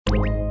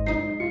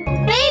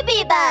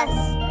save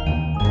us!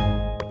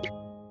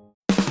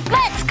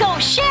 Let's go,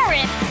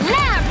 Sheriff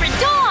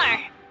Labrador!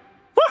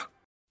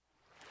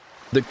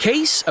 The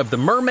Case of the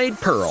Mermaid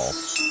Pearl.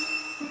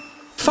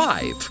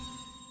 5.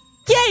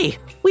 Yay!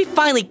 We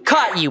finally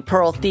caught you,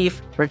 Pearl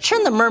Thief.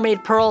 Return the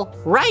Mermaid Pearl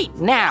right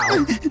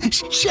now.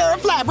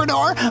 Sheriff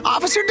Labrador,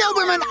 Officer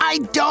Doberman, I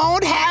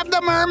don't have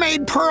the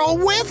Mermaid Pearl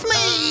with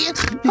me.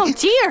 Oh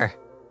dear,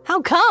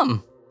 how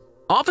come?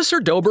 Officer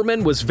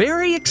Doberman was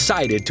very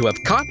excited to have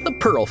caught the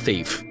Pearl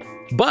Thief,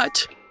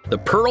 but the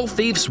Pearl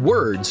Thief's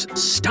words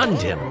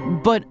stunned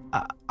him. But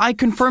I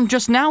confirmed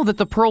just now that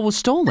the pearl was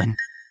stolen.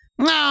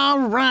 All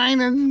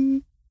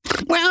right.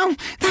 Well,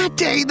 that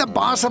day, the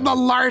boss of the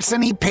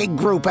Larceny Pig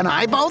Group and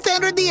I both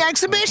entered the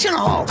exhibition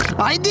hall.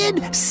 I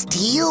did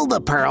steal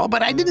the pearl,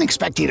 but I didn't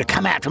expect you to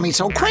come after me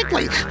so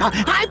quickly.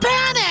 I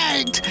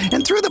panicked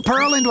and threw the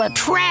pearl into a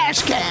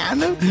trash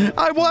can.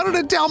 I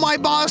wanted to tell my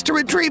boss to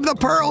retrieve the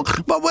pearl,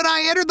 but when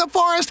I entered the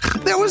forest,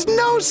 there was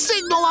no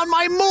signal on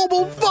my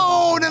mobile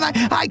phone, and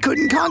I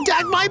couldn't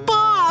contact my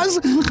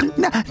boss.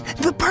 Now,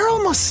 the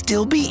pearl must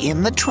still be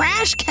in the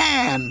trash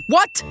can.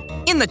 What?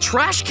 In the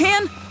trash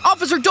can?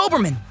 Officer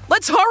Doberman,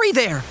 let's hurry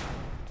there.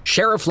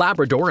 Sheriff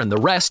Labrador and the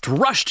rest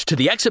rushed to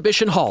the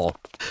exhibition hall.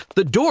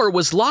 The door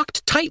was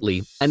locked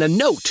tightly and a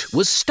note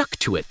was stuck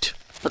to it.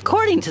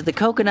 According to the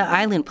Coconut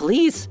Island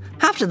police,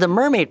 after the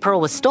Mermaid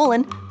Pearl was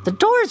stolen, the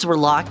doors were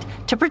locked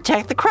to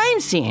protect the crime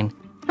scene.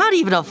 Not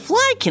even a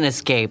fly can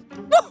escape.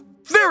 Woo!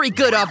 Very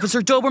good,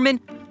 Officer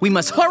Doberman. We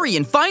must hurry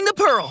and find the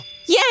pearl.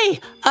 Yay!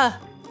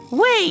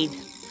 Wait.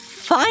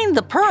 Find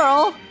the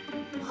pearl?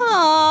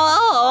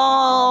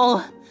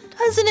 Oh,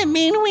 doesn't it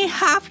mean we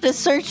have to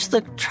search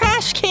the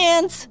trash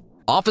cans?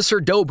 Officer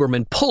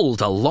Doberman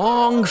pulled a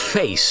long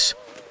face.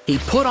 He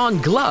put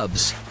on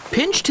gloves,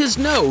 pinched his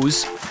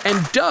nose,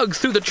 and dug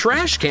through the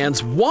trash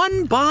cans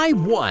one by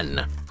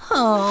one.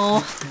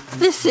 Oh,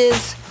 this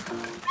is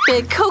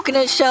big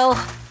coconut shell,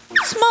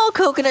 small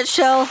coconut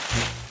shell,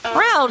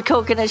 round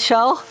coconut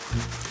shell,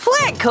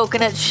 flat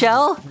coconut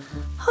shell.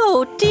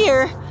 Oh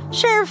dear,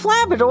 Sheriff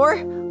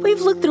Labrador,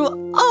 we've looked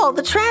through all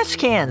the trash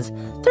cans.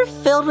 They're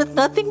filled with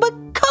nothing but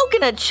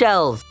coconut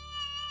shells.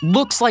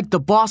 Looks like the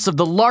boss of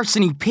the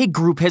Larceny Pig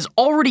Group has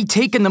already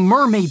taken the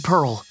Mermaid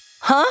Pearl.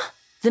 Huh?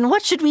 Then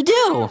what should we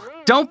do?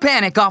 Don't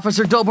panic,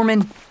 Officer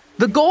Doberman.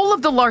 The goal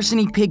of the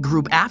Larceny Pig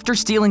Group after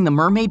stealing the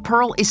Mermaid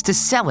Pearl is to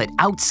sell it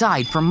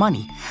outside for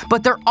money.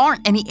 But there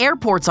aren't any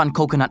airports on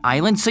Coconut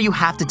Island, so you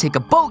have to take a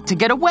boat to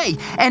get away.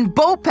 And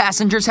boat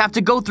passengers have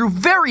to go through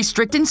very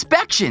strict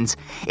inspections.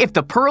 If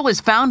the pearl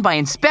is found by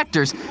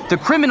inspectors, the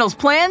criminals'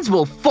 plans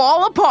will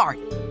fall apart.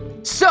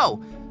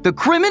 So, the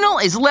criminal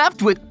is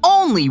left with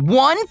only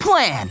one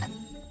plan.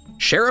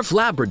 Sheriff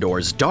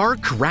Labrador's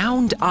dark,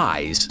 round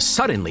eyes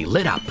suddenly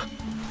lit up.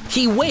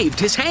 He waved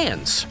his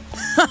hands.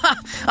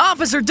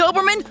 Officer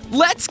Doberman,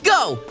 let's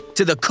go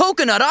to the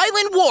Coconut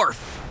Island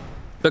Wharf.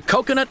 The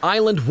Coconut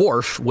Island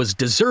Wharf was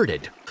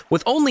deserted,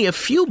 with only a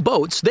few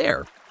boats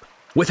there.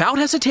 Without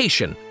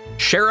hesitation,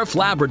 Sheriff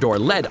Labrador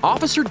led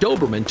Officer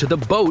Doberman to the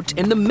boat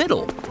in the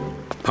middle.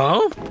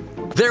 Huh?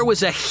 There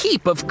was a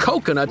heap of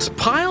coconuts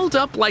piled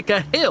up like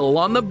a hill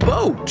on the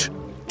boat.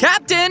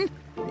 Captain!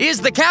 Is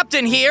the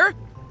captain here?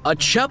 A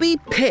chubby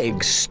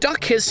pig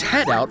stuck his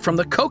head out from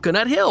the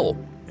coconut hill.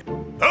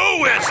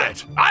 Who is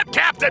it? I'm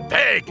Captain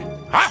Pig.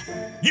 Huh?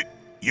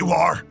 You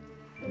are?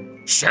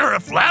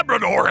 Sheriff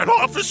Labrador and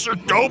Officer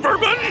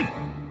Doberman?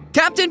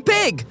 Captain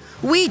Pig,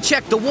 we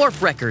checked the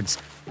wharf records.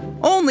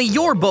 Only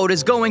your boat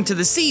is going to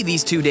the sea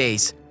these 2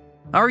 days.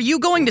 Are you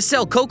going to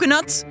sell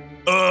coconuts?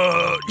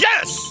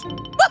 Yes.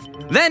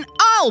 Then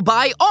I'll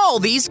buy all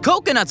these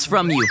coconuts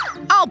from you.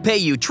 I'll pay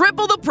you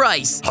triple the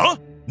price. Huh?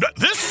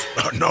 This?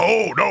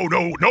 No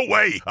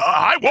way.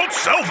 I won't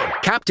sell them.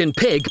 Captain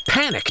Pig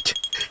panicked.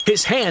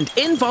 His hand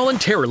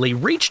involuntarily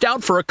reached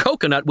out for a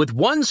coconut with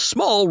one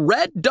small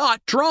red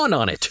dot drawn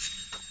on it.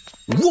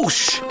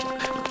 Whoosh!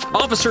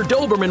 Officer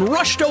Doberman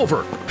rushed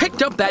over,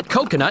 picked up that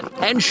coconut,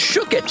 and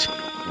shook it.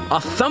 A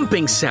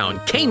thumping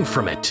sound came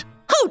from it.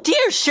 Oh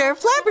dear,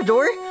 Sheriff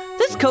Labrador!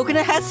 This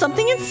coconut has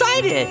something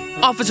inside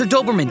it. Officer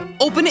Doberman,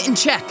 open it and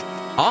check.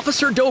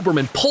 Officer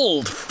Doberman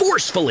pulled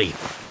forcefully,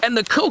 and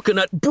the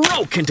coconut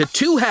broke into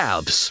 2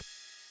 halves.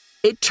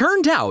 It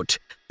turned out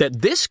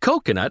that this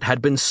coconut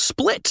had been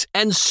split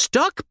and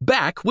stuck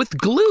back with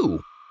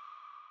glue.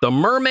 The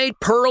Mermaid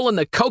Pearl in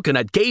the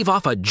coconut gave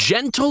off a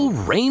gentle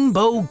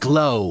rainbow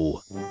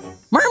glow.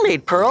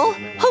 Mermaid Pearl?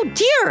 Oh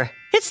dear,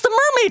 it's the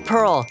Mermaid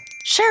Pearl.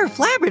 Sheriff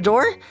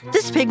Labrador,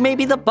 this pig may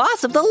be the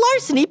boss of the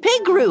Larceny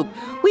Pig Group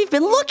we've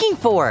been looking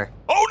for.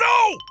 Oh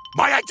no!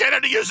 My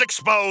identity is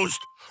exposed!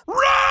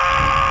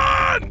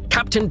 Run!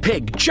 Captain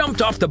Pig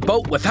jumped off the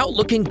boat without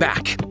looking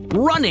back,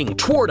 running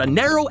toward a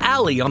narrow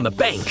alley on the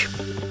bank.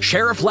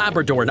 Sheriff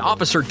Labrador and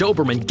Officer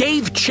Doberman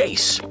gave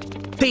chase.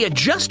 They had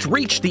just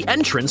reached the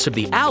entrance of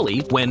the alley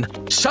when,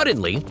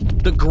 suddenly,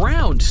 the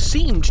ground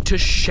seemed to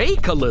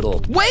shake a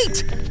little.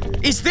 Wait!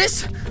 Is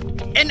this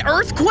an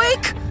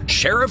earthquake?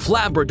 Sheriff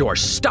Labrador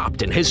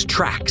stopped in his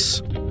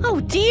tracks. Oh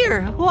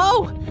dear,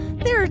 whoa!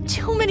 There are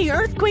too many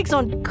earthquakes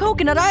on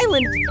Coconut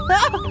Island.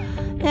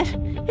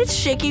 It's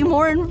shaking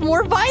more and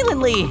more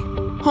violently.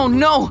 Oh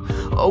no!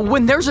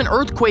 When there's an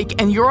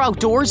earthquake and you're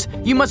outdoors,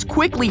 you must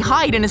quickly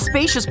hide in a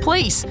spacious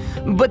place.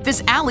 But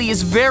this alley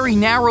is very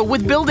narrow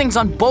with buildings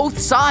on both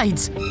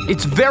sides.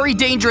 It's very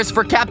dangerous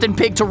for Captain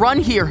Pig to run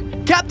here.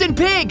 Captain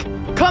Pig,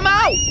 come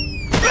out!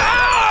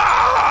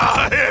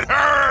 Ah, it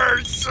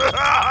hurts!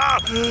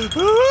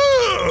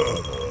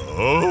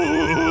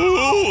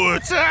 Who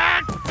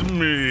attacked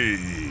me?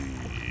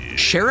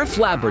 Sheriff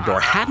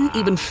Labrador hadn't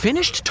even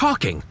finished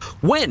talking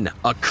when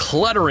a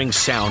cluttering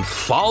sound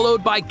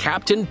followed by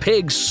Captain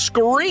Pig's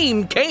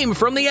scream came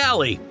from the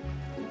alley.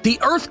 The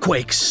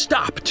earthquake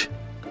stopped.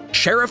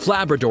 Sheriff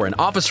Labrador and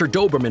Officer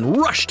Doberman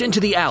rushed into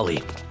the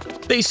alley.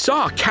 They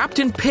saw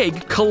Captain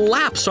Pig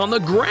collapse on the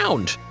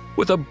ground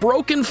with a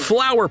broken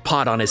flower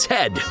pot on his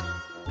head.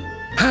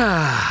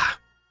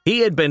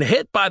 He had been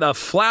hit by the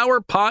flower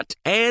pot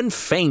and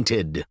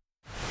fainted.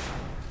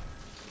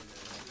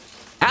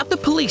 At the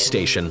police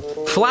station,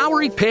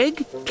 Flowery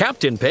Pig,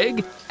 Captain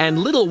Pig, and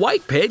Little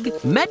White Pig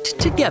met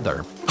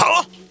together.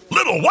 Huh?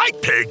 Little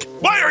White Pig?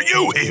 Why are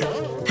you here?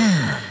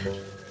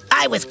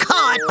 I was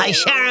caught by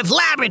Sheriff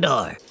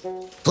Labrador.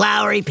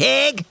 Flowery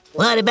Pig,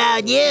 what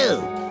about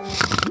you?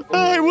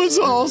 I was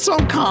also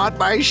caught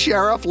by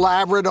Sheriff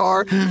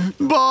Labrador.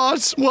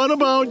 Boss, what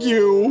about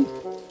you?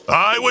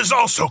 I was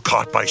also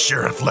caught by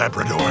Sheriff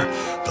Labrador.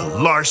 The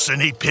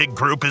Larceny Pig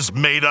Group is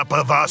made up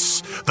of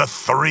us, the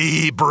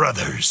three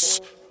brothers.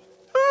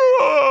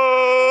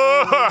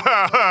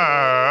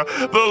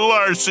 The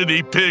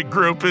Larceny Pig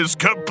Group is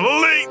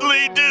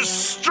completely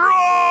destroyed!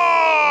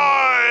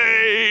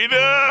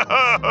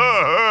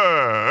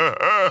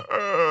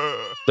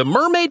 The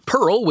Mermaid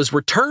Pearl was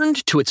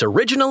returned to its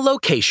original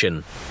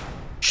location.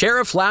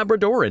 Sheriff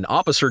Labrador and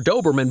Officer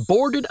Doberman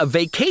boarded a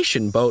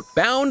vacation boat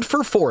bound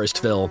for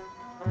Forestville.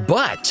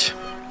 But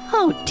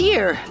Oh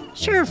dear,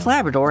 Sheriff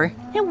Labrador,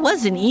 it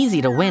wasn't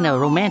easy to win a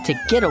romantic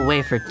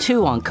getaway for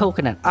two on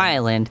Coconut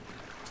Island.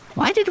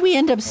 Why did we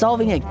end up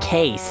solving a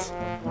case?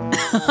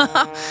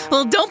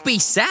 Well, don't be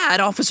sad,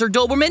 Officer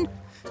Doberman.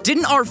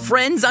 Didn't our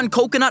friends on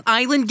Coconut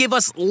Island give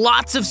us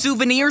lots of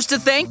souvenirs to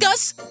thank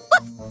us?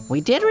 We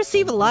did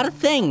receive a lot of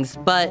things,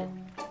 but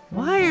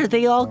why are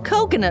they all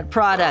coconut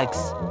products?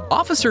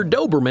 Officer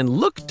Doberman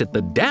looked at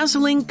the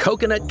dazzling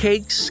coconut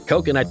cakes,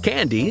 coconut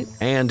candy,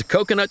 and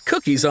coconut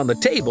cookies on the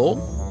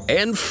table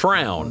and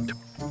frowned.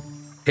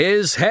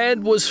 His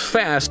head was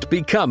fast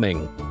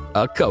becoming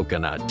a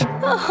coconut.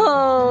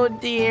 Oh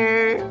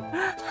dear,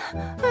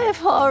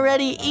 I've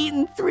already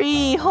eaten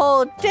 3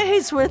 whole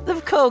days worth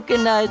of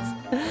coconuts.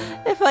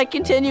 If I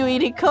continue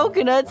eating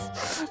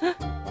coconuts,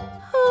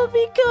 I'll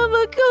become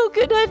a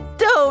coconut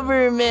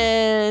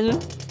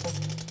Doberman.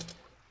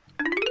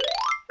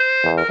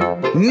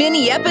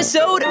 Mini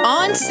episode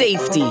on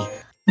safety.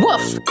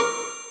 Woof.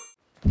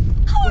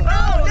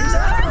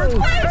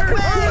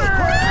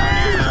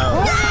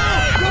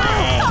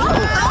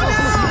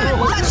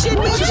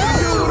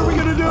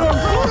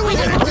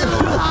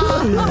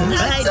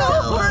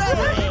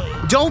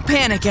 Don't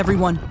panic,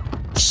 everyone.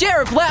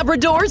 Sheriff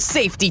Labrador's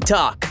Safety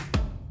Talk.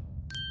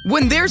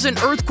 When there's an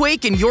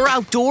earthquake and you're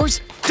outdoors,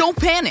 don't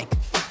panic.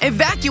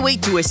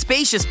 Evacuate to a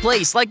spacious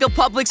place like a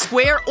public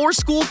square or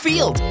school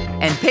field.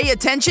 And pay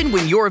attention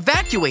when you're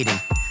evacuating.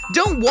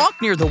 Don't walk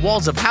near the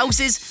walls of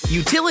houses,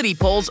 utility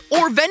poles,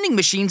 or vending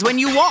machines when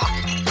you walk.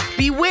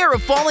 Beware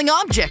of falling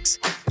objects.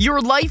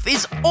 Your life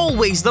is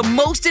always the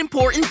most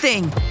important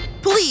thing.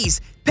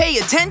 Please pay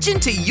attention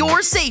to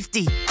your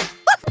safety.